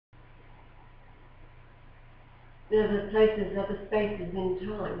the other places, other spaces in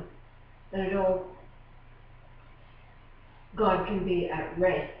time. And it all, God can be at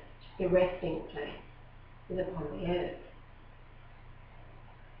rest, the resting place is upon the earth.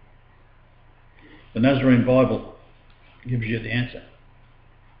 The Nazarene Bible gives you the answer.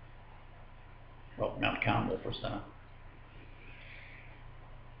 Well, Mount Carmel for a start.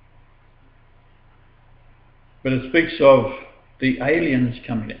 But it speaks of the aliens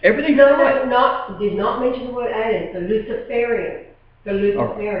coming in. Everything. No, did not mention the word aliens. The Luciferians. The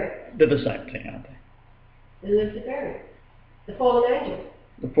Luciferians. Right. They're the same thing, aren't they? The Luciferians. The fallen angels.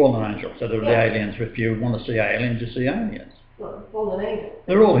 The fallen angels. So they're the aliens. If you want to see aliens, you see aliens. Well, the fallen angels.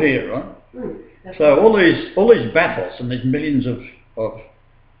 They're all here, right? So right. all these battles and these millions of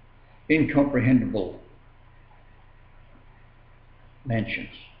incomprehensible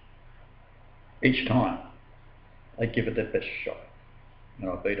mansions, each time they give it their best shot. And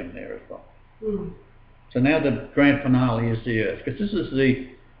I beat them there as well. So now the grand finale is the earth, because this is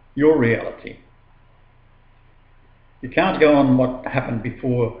your reality. You can't go on what happened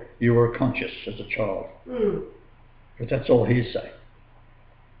before you were conscious as a child, because that's all hearsay.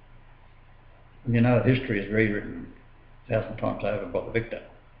 And you know history is rewritten 1,000 times over by the victor.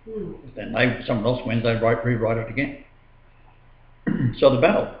 Then someone else wins, they rewrite it again. So the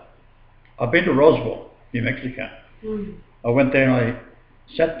battle. I've been to Roswell, New Mexico. I went there and I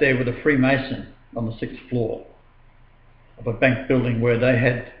sat there with a Freemason on the 6th floor of a bank building where they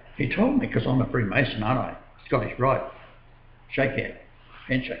had, he told me, because I'm a Freemason, aren't I? Scottish Rite. Shake hand,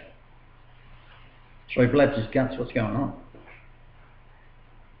 handshake. So he blabs his guts, what's going on?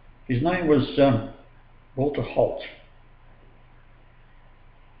 His name was Walter Holt.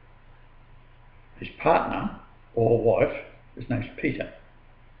 His partner, or wife, his name's Peter.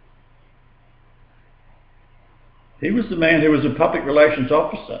 He was the man who was a public relations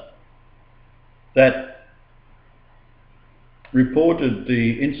officer that reported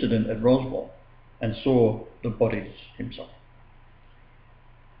the incident at Roswell and saw the bodies himself.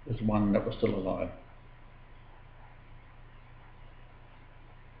 There's one that was still alive.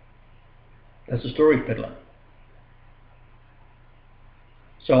 That's a story peddler.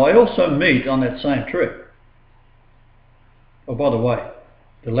 So I also meet on that same trip. Oh, by the way,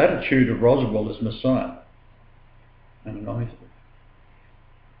 the latitude of Roswell is Messiah and anointed.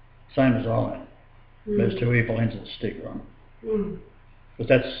 Same as Ireland. There's two evil ends of the stick, right? Because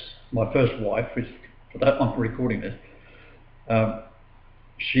that's my first wife, for that I'm recording this. Her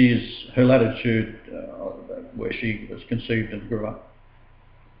latitude, where she was conceived and grew up,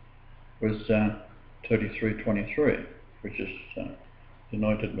 was 3323, which is the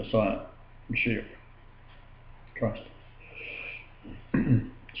anointed Messiah, Mashiach, Christ.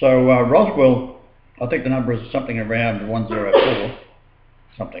 So Roswell, I think the number is something around 104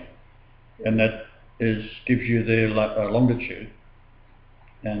 something, and that gives you their longitude.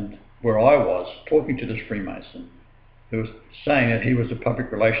 And where I was talking to this Freemason, who was saying that he was a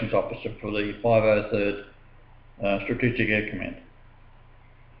public relations officer for the 503rd Strategic Air Command,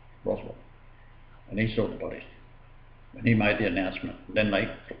 Roswell, and he saw the bodies, and he made the announcement. Then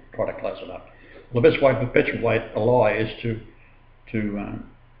they try to close it up. Well, the best way to perpetuate a lie is to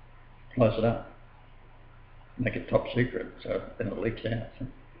close it up, make it top secret, so then it leaks out,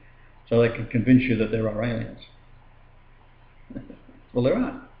 so they can convince you that there are aliens. Well, there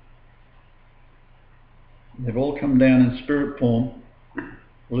aren't. They've all come down in spirit form.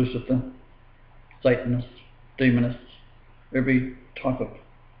 Lucifer, Satanists, demonists, every type of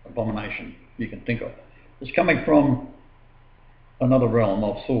abomination you can think of. It's coming from another realm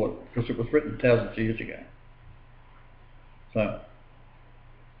of thought, because it was written thousands of years ago. So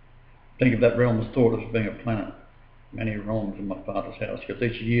think of that realm of thought as being a planet. Many realms in my Father's house, because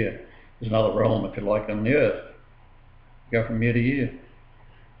each year there's another realm, if you like, on the earth. Go from year to year.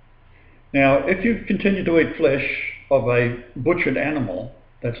 Now, if you continue to eat flesh of a butchered animal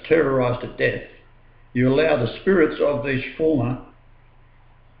that's terrorized to death, you allow the spirits of these former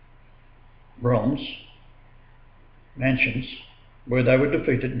realms, mansions, where they were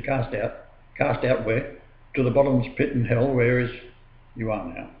defeated and cast out where? To the bottomless pit in hell, where you are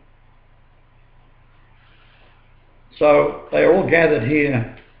now. So they are all gathered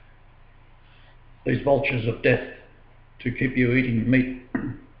here, these vultures of death, to keep you eating meat,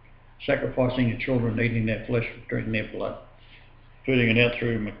 sacrificing your children, eating their flesh, drinking their blood, feeding it out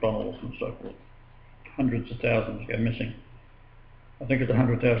through McDonald's and so forth. Hundreds of thousands go missing. I think it's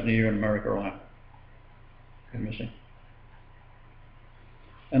 100,000 a year in America alone go missing.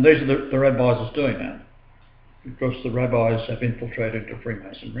 And these are the rabbis that's doing that, because the rabbis have infiltrated into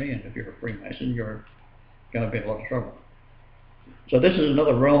Freemasonry, and if you're a Freemason, you're going to be in a lot of trouble. So this is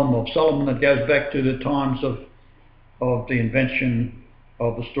another realm of Solomon that goes back to the times of of the invention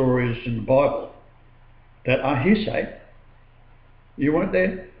of the stories in the Bible that are hearsay. You weren't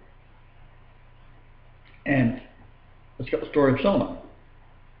there. And it's got the story of Solomon.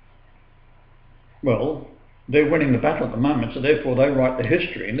 Well, they're winning the battle at the moment, so therefore they write the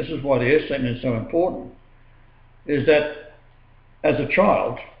history, and this is why the earth statement is so important, is that as a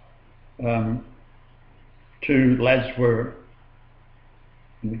child, two lads were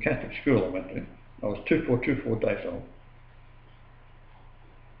in the Catholic school I went to. I was 24 days old.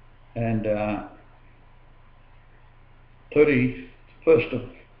 And 30th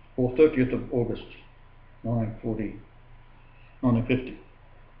of August 1950,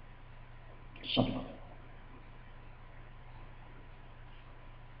 something like that.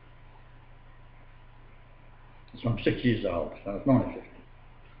 So I'm 6 years old, so it's 1950.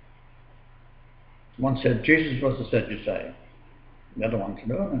 One said Jesus was the Sadducee. The other one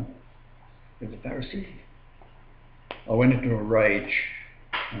said, oh no, he was a Pharisee. I went into a rage.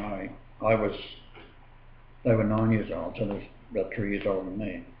 They were 9 years old, so they were about 3 years older than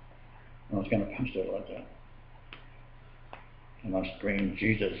me. And I was going to punch their like that. And I screamed,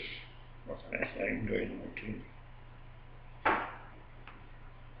 Jesus was angry in my teeth.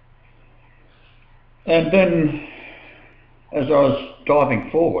 And then, as I was diving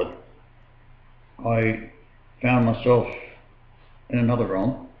forward, I found myself in another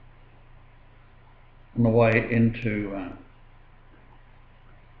realm on the way into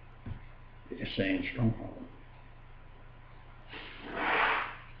the Essene stronghold.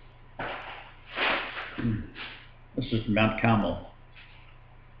 This is Mount Carmel.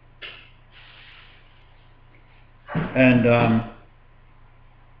 And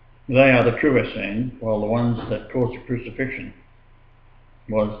they are the true Essene, while the ones that caused the crucifixion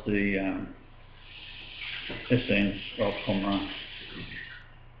was the Essenes of Qumran.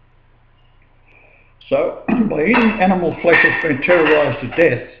 So, by eating animal flesh that's been terrorised to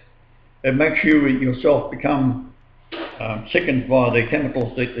death, it makes you yourself become sickened by the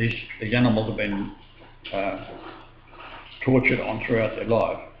chemicals that these animals have been tortured on throughout their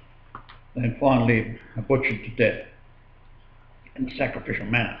life, and finally are butchered to death in a sacrificial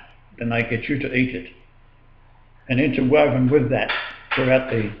manner. Then they get you to eat it. And interwoven with that throughout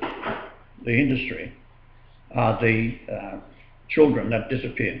the industry are the children that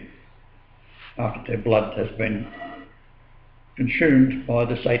disappear after their blood has been consumed by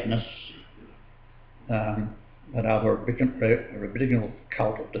the Satanists that are the rabbinical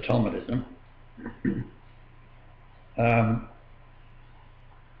cult of the Talmudism.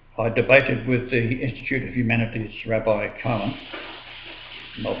 I debated with the Institute of Humanities Rabbi Cohen,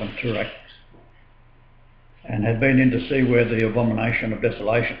 Melbourne Turek, and had been in to see where the abomination of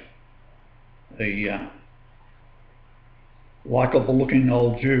desolation, the likeable looking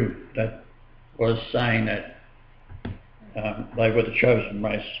old Jew that was saying that they were the chosen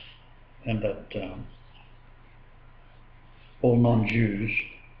race and that all non-Jews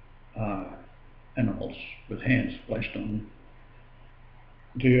are animals with hands placed on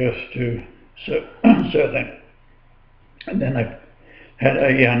the earth to serve them. And then they had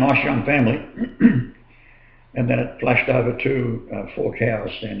a nice young family, and then it flashed over to 4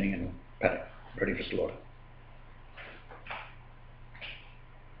 cows standing in a paddock, ready for slaughter.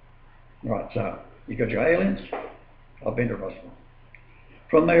 Right, so you got your aliens. I've been to Roswell.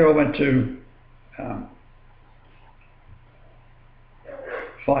 From there I went to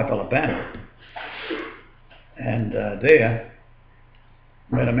Fife, Alabama, and there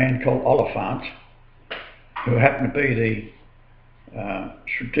met a man called Oliphant, who happened to be the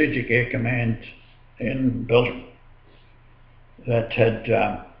Strategic Air Command in Belgium that had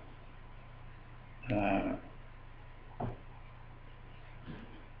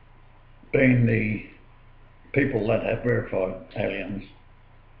been the people that had verified aliens,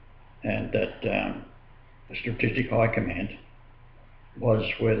 and that the Strategic High Command was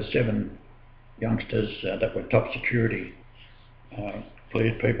where the 7 youngsters that were top security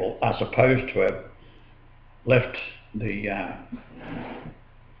cleared people are supposed to have left the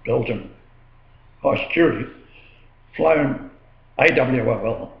Belgian high security, flown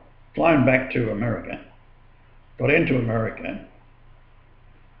AWOL, flown back to America, got into America,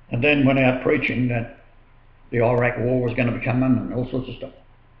 and then went out preaching that the Iraq war was going to become and all sorts of stuff.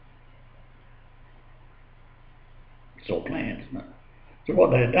 It's all planned, isn't it? So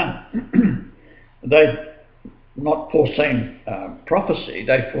what they had done, they'd not foreseen prophecy,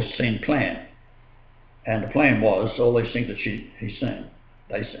 they'd foreseen plan. And the plan was all these things that he's seen,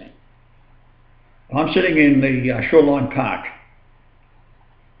 they seen. I'm sitting in the Shoreline Park.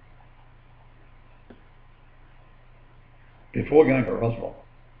 Before going to Roswell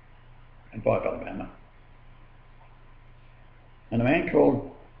in Fife, Alabama. and a man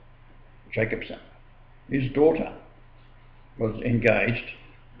called Jacobson, his daughter was engaged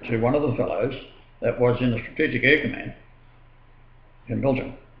to one of the fellows that was in the Strategic Air Command in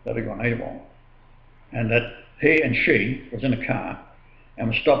Belgium, that had gone AWOL, and that he and she was in a car and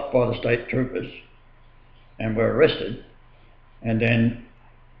was stopped by the state troopers and were arrested. And then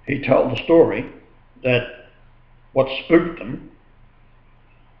he told the story that what spooked them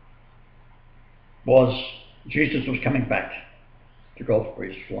was Jesus was coming back to Gulf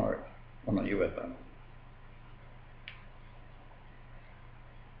Breeze, Florida, on a UFO.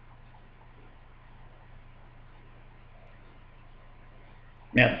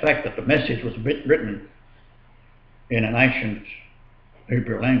 Now, the fact that the message was written in an ancient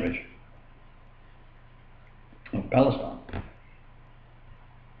Hebrew language of Palestine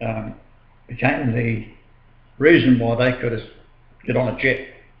became the reason why they could get on a jet,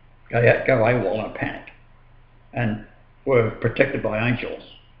 go AWOL and panic, and were protected by angels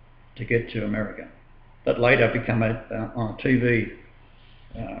to get to America. That later became on a TV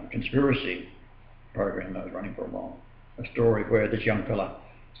conspiracy program that was running for a while. A story where this young fella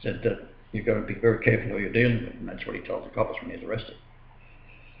said that you've got to be very careful who you're dealing with, and that's what he told the coppers when he was arrested.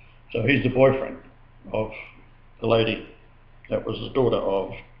 So he's the boyfriend of the lady that was the daughter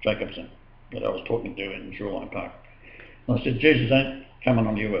of Jacobson that I was talking to in Shoreline Park. And I said, Jesus ain't coming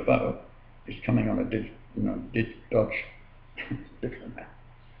on a UFO, he's coming on a Dodge Diplomat.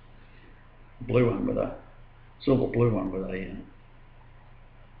 Blue one with a, silver blue one with a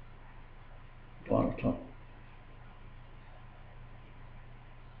vinyl top.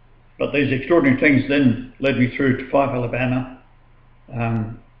 But these extraordinary things then led me through to Fife, Alabama,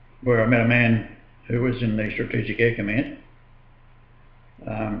 where I met a man who was in the Strategic Air Command.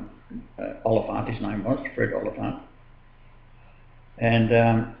 Oliphant, his name was, Fred Oliphant. And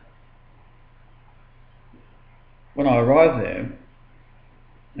when I arrived there,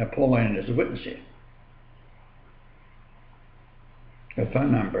 now Pauline is a witness here. Her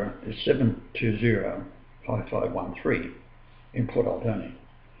phone number is 720-5513 in Port Alberni.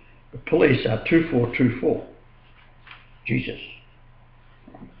 The police are 2424. Jesus.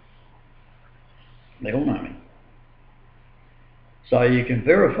 They all know me. So you can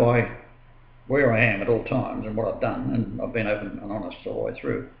verify where I am at all times and what I've done, and I've been open and honest all the way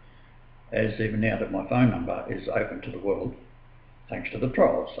through, as even now that my phone number is open to the world, thanks to the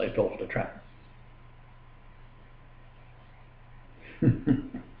trolls. They fell for the trap. So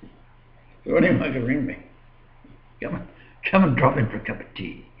anyone can ring me. Come and drop in for a cup of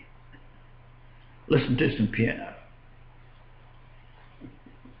tea. Listen to some piano.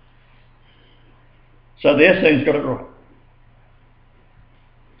 So the Essay's got it right.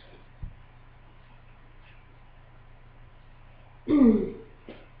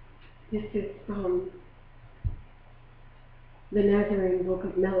 This is from the Nazarene book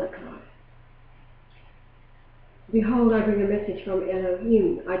of Malachi. Behold, I bring a message from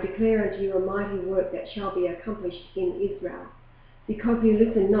Elohim. I declare unto you a mighty work that shall be accomplished in Israel. Because you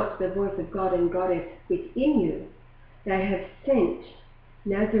listen not to the voice of God and Goddess within you, they have sent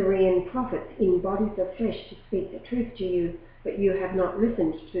Nazarene prophets in bodies of flesh to speak the truth to you, but you have not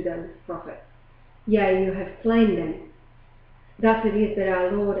listened to those prophets. Yea, you have slain them. Thus it is that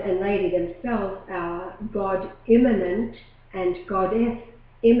our Lord and Lady themselves, our God immanent and Goddess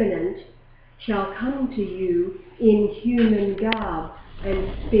immanent, shall come to you in human garb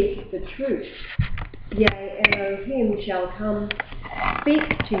and speak the truth. Yea, Elohim shall come speak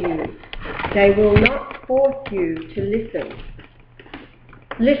to you. They will not force you to listen.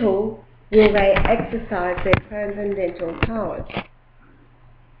 Little will they exercise their transcendental powers.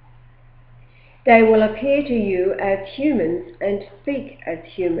 They will appear to you as humans and speak as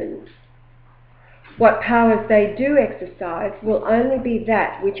humans. What powers they do exercise will only be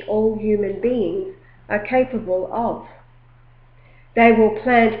that which all human beings are capable of. They will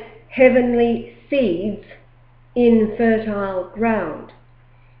plant heavenly seeds in fertile ground.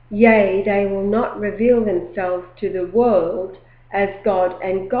 Yea, they will not reveal themselves to the world as God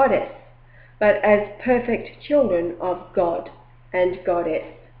and Goddess, but as perfect children of God and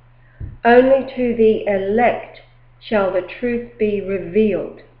Goddess. Only to the elect shall the truth be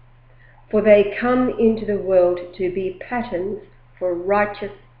revealed, for they come into the world to be patterns for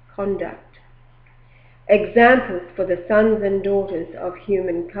righteous conduct, examples for the sons and daughters of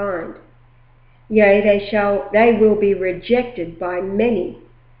humankind. Yea, they will be rejected by many,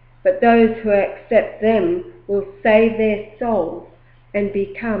 but those who accept them will save their souls and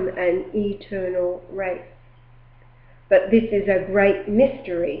become an eternal race. But this is a great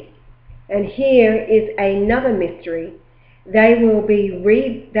mystery. And here is another mystery. They will be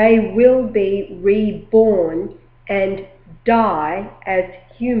reborn and die as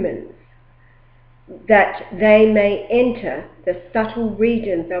humans, that they may enter the subtle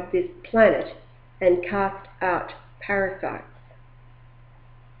regions of this planet and cast out parasites.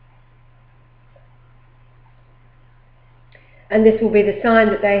 And this will be the sign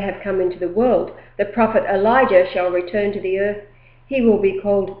that they have come into the world. The prophet Elijah shall return to the earth. He will be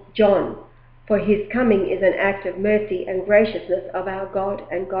called John, for his coming is an act of mercy and graciousness of our God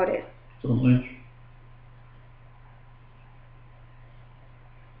and Goddess. John Lynch.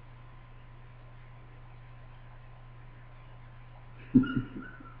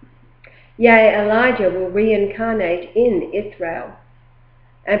 Yea, Elijah will reincarnate in Israel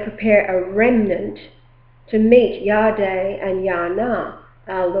and prepare a remnant to meet Yahweh and Yahna,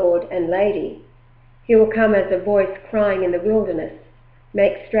 our Lord and Lady. He will come as a voice crying in the wilderness,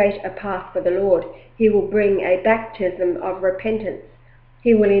 make straight a path for the Lord. He will bring a baptism of repentance.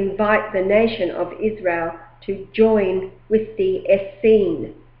 He will invite the nation of Israel to join with the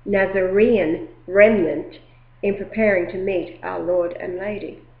Essene, Nazarene remnant in preparing to meet our Lord and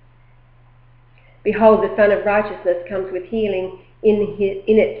Lady. Behold, the Sun of Righteousness comes with healing in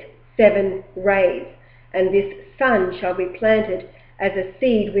its 7 rays, and this sun shall be planted as a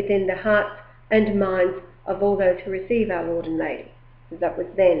seed within the hearts and minds of all those who receive our Lord and Lady. So that was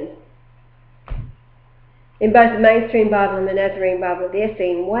then. In both the mainstream Bible and the Nazarene Bible, the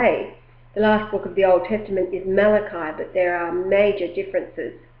Essene Way, the last book of the Old Testament is Malachi, but there are major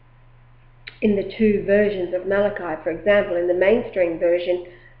differences in the 2 versions of Malachi. For example, in the mainstream version,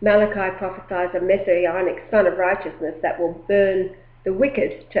 Malachi prophesies a messianic Son of Righteousness that will burn the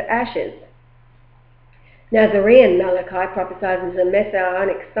wicked to ashes. Nazarene Malachi prophesies a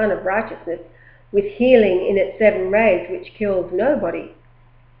messianic Son of Righteousness with healing in its 7 rays, which kills nobody.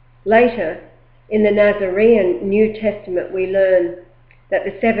 Later, in the Nazarene New Testament, we learn that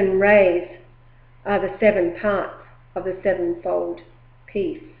the 7 rays are the 7 parts of the 7-fold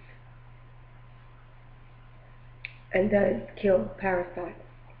piece, and those kill parasites.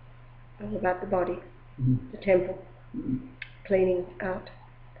 All about the body, the temple, cleaning out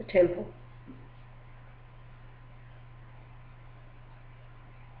the temple.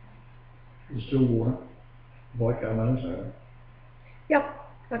 There's still water, bicarbonate. Yep,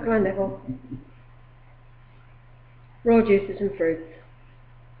 like my level. Raw juices and fruits,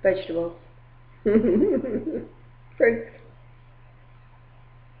 vegetables, fruits.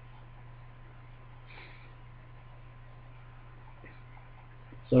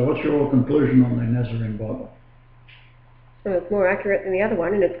 So what's your conclusion on the Nazarene Bible? Well, it's more accurate than the other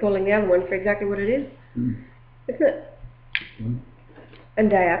one, and it's calling the other one for exactly what it is, isn't it? And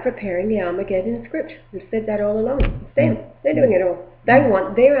they are preparing the Armageddon script. We've said that all along. It's them. They're doing it all. They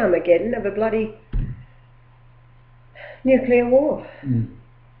want their Armageddon of a bloody nuclear war.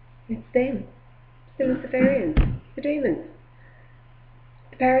 It's them. The Luciferians, the demons,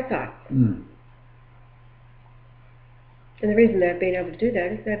 the parasites. And the reason they've been able to do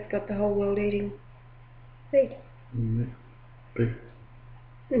that is they've got the whole world eating meat. Big.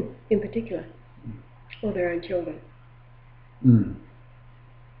 In particular. Or their own children. In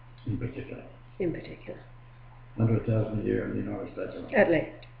particular. In particular. 100,000 a year in the United States. At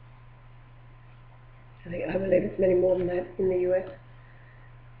least. I believe it's many more than that in the US.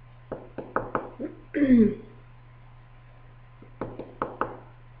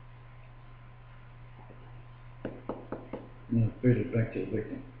 Now, feed it back to the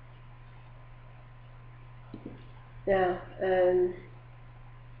victim. Now,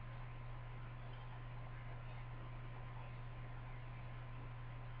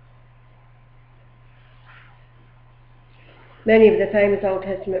 many of the famous Old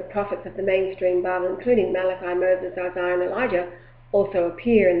Testament prophets of the mainstream Bible, including Malachi, Moses, Isaiah and Elijah, also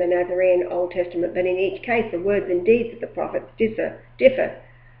appear in the Nazarene Old Testament, but in each case the words and deeds of the prophets differ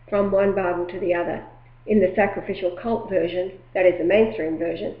from one Bible to the other. In the sacrificial cult version, that is the mainstream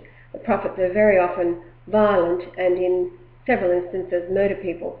version, the prophets are very often violent and in several instances murder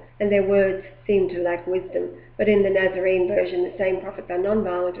people, and their words seem to lack wisdom. But in the Nazarene version, the same prophets are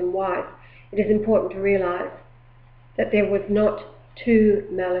non-violent and wise. It is important to realize that there was not 2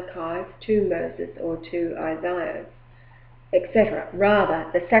 Malachis, 2 Moses, or 2 Isaiahs, etc. Rather,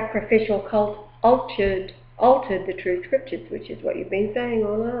 the sacrificial cult altered the true scriptures, which is what you've been saying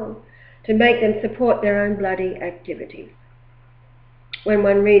all along, to make them support their own bloody activities. When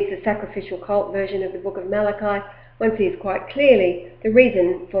one reads the sacrificial cult version of the book of Malachi, one sees quite clearly the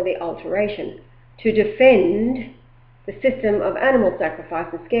reason for the alteration: to defend the system of animal sacrifice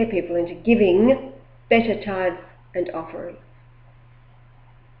and scare people into giving better tithes and offerings.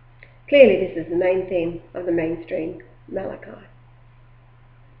 Clearly this is the main theme of the mainstream Malachi.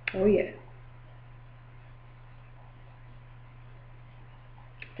 Oh yeah.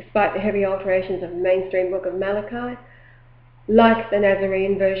 despite the heavy alterations of the mainstream book of Malachi. Like the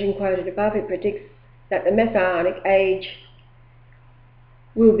Nazarene version quoted above, it predicts that the Messianic age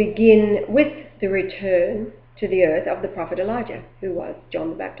will begin with the return to the earth of the prophet Elijah, who was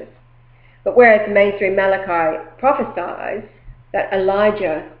John the Baptist. But whereas the mainstream Malachi prophesies that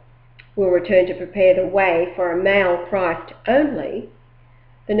Elijah will return to prepare the way for a male Christ only,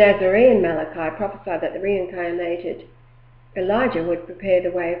 the Nazarene Malachi prophesied that the reincarnated Elijah would prepare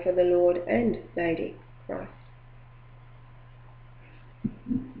the way for the Lord and Lady Christ.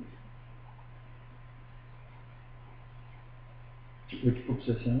 Which book's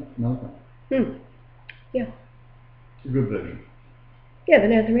this in? Malachi? Yeah. The good version. Yeah, the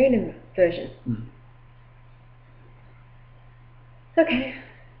Nazarene version. Okay.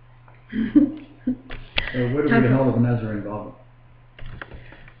 Where do we get hold of the Nazarene Bible?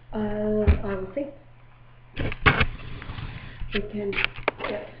 I will see. We can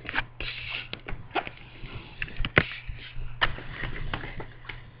get.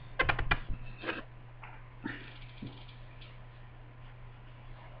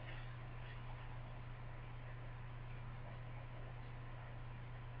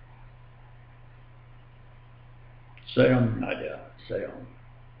 Seon, Nadia, Seon.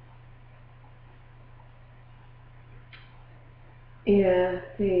 Yeah,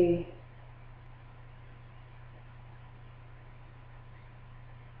 the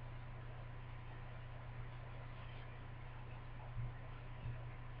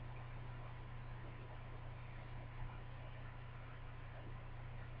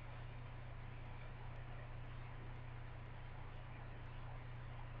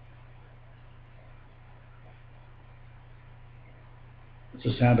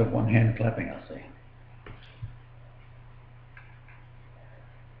It's the sound of one hand clapping, I see.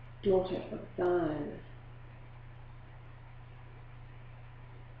 daughter of Zion.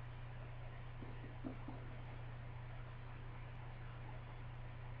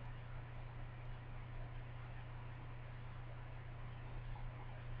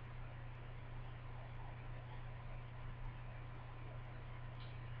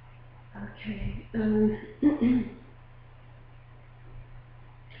 Okay.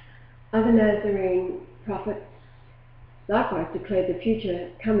 Other Nazarene prophets likewise declared the future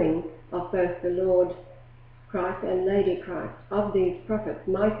coming of both the Lord Christ and Lady Christ. Of these prophets,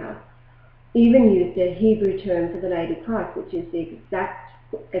 Micah even used a Hebrew term for the Lady Christ, which is the exact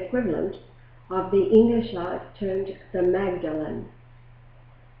equivalent of the English life termed the Magdalene.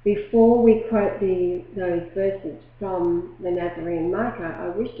 Before we quote those verses from the Nazarene Micah,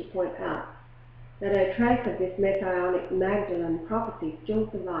 I wish to point out that a trace of this messianic Magdalene prophecy still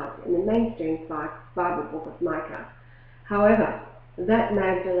survives in the mainstream Bible book of Micah. However, that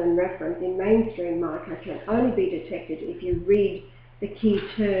Magdalene reference in mainstream Micah can only be detected if you read the key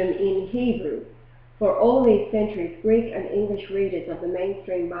term in Hebrew. For all these centuries, Greek and English readers of the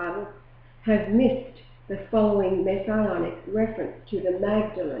mainstream Bible have missed the following messianic reference to the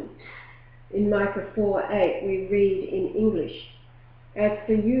Magdalene. In Micah 4:8 we read in English, "As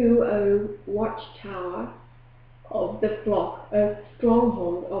for you, O watchtower of the flock, O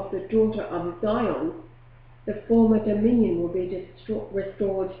stronghold of the daughter of Zion, the former dominion will be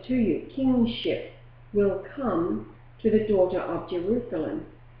restored to you. Kingship will come to the daughter of Jerusalem."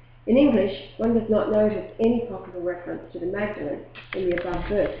 In English, one does not notice any possible reference to the Magdalene in the above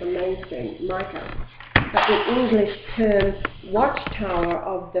verse from mainstream Micah. But the English term watchtower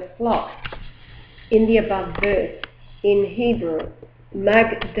of the flock in the above verse, in Hebrew,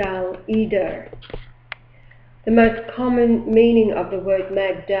 Magdal Eder. The most common meaning of the word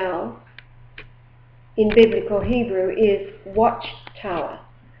Magdal in biblical Hebrew is watchtower.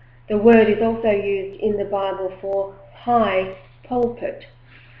 The word is also used in the Bible for high pulpit,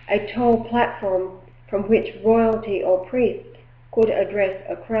 a tall platform from which royalty or priests could address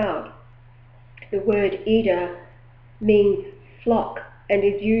a crowd. The word Eder means flock and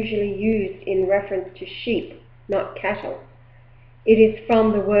is usually used in reference to sheep, not cattle. It is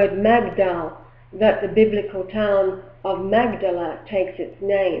from the word Magdal that the biblical town of Magdala takes its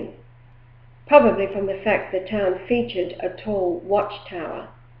name, probably from the fact the town featured a tall watchtower.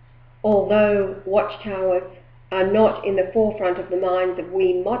 Although watchtowers are not in the forefront of the minds of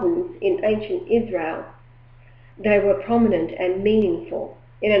we moderns in ancient Israel, they were prominent and meaningful.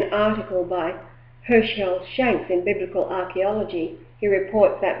 In an article by Herschel Shanks in Biblical Archaeology, he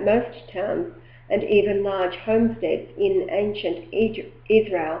reports that most towns and even large homesteads in ancient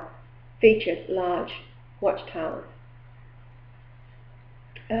Israel featured large watchtowers.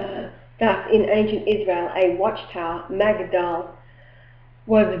 Thus, in ancient Israel, a watchtower, Magdal,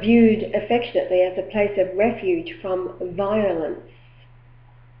 was viewed affectionately as a place of refuge from violence.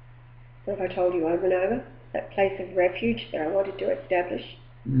 What have I told you over and over? That place of refuge that I wanted to establish.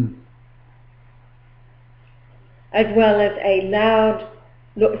 As well as a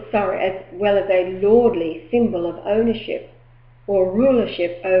lordly symbol of ownership or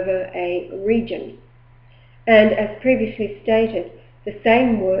rulership over a region. And as previously stated, the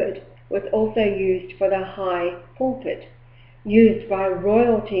same word was also used for the high pulpit, used by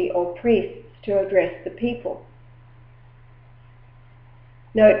royalty or priests to address the people.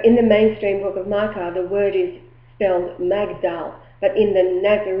 Note, in the mainstream book of Micah, the word is spelled Magdal, but in the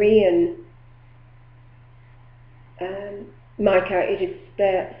Nazarene Micah it is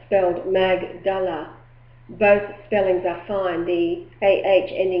spelled Magdala. Both spellings are fine. The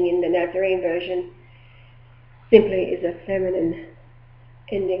AH ending in the Nazarene version simply is a feminine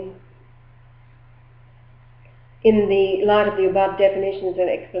ending. In the light of the above definitions and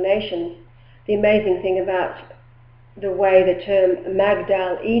explanations, the amazing thing about the way the term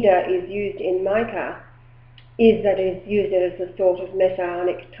Magdal Eda is used in Micah is that it is used as a sort of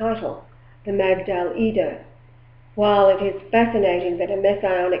messianic title, the Magdal Eda. While it is fascinating that a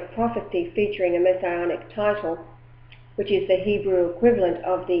messianic prophecy featuring a messianic title, which is the Hebrew equivalent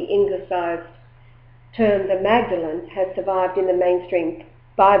of the anglicized term the Magdalene, has survived in the mainstream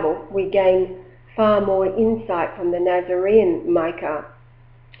Bible, we gain far more insight from the Nazarene Micah.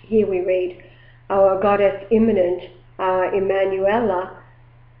 Here we read, "Our goddess imminent, our Emmanuela,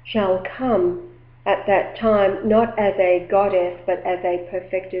 shall come at that time not as a goddess but as a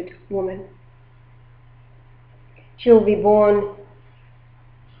perfected woman. She will be born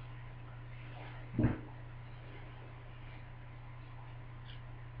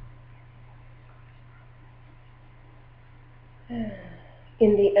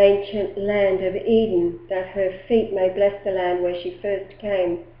in the ancient land of Eden, that her feet may bless the land where she first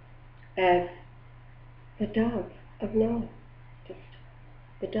came, as the dove of Noah." Just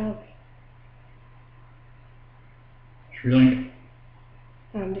the dove. Really?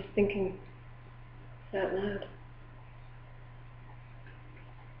 I'm just thinking out loud.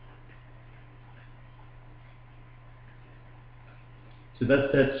 So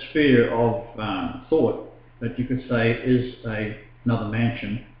that's that sphere of thought that you could say is another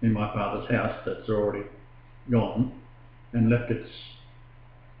mansion in my father's house that's already gone and left its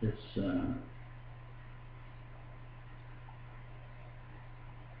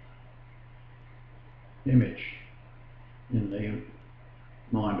image in the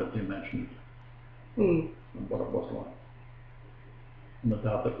mind of the imaginative of what it was like. And the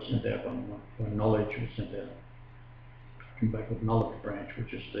dove that was sent out when knowledge was sent out. Come back with knowledge branch,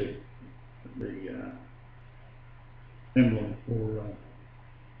 which is the emblem for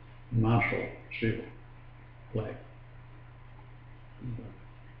martial shield flag.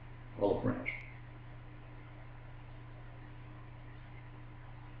 Olive branch.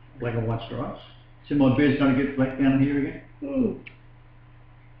 Black and white stripes. See, my beard's going to get black down here again.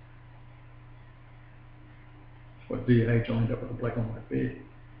 That's what DH, I'll end up with a black and white beard.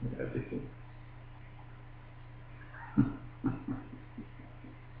 That'd be cool.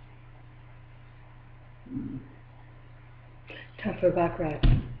 Tougher back right.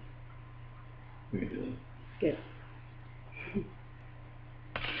 We can do it. Good.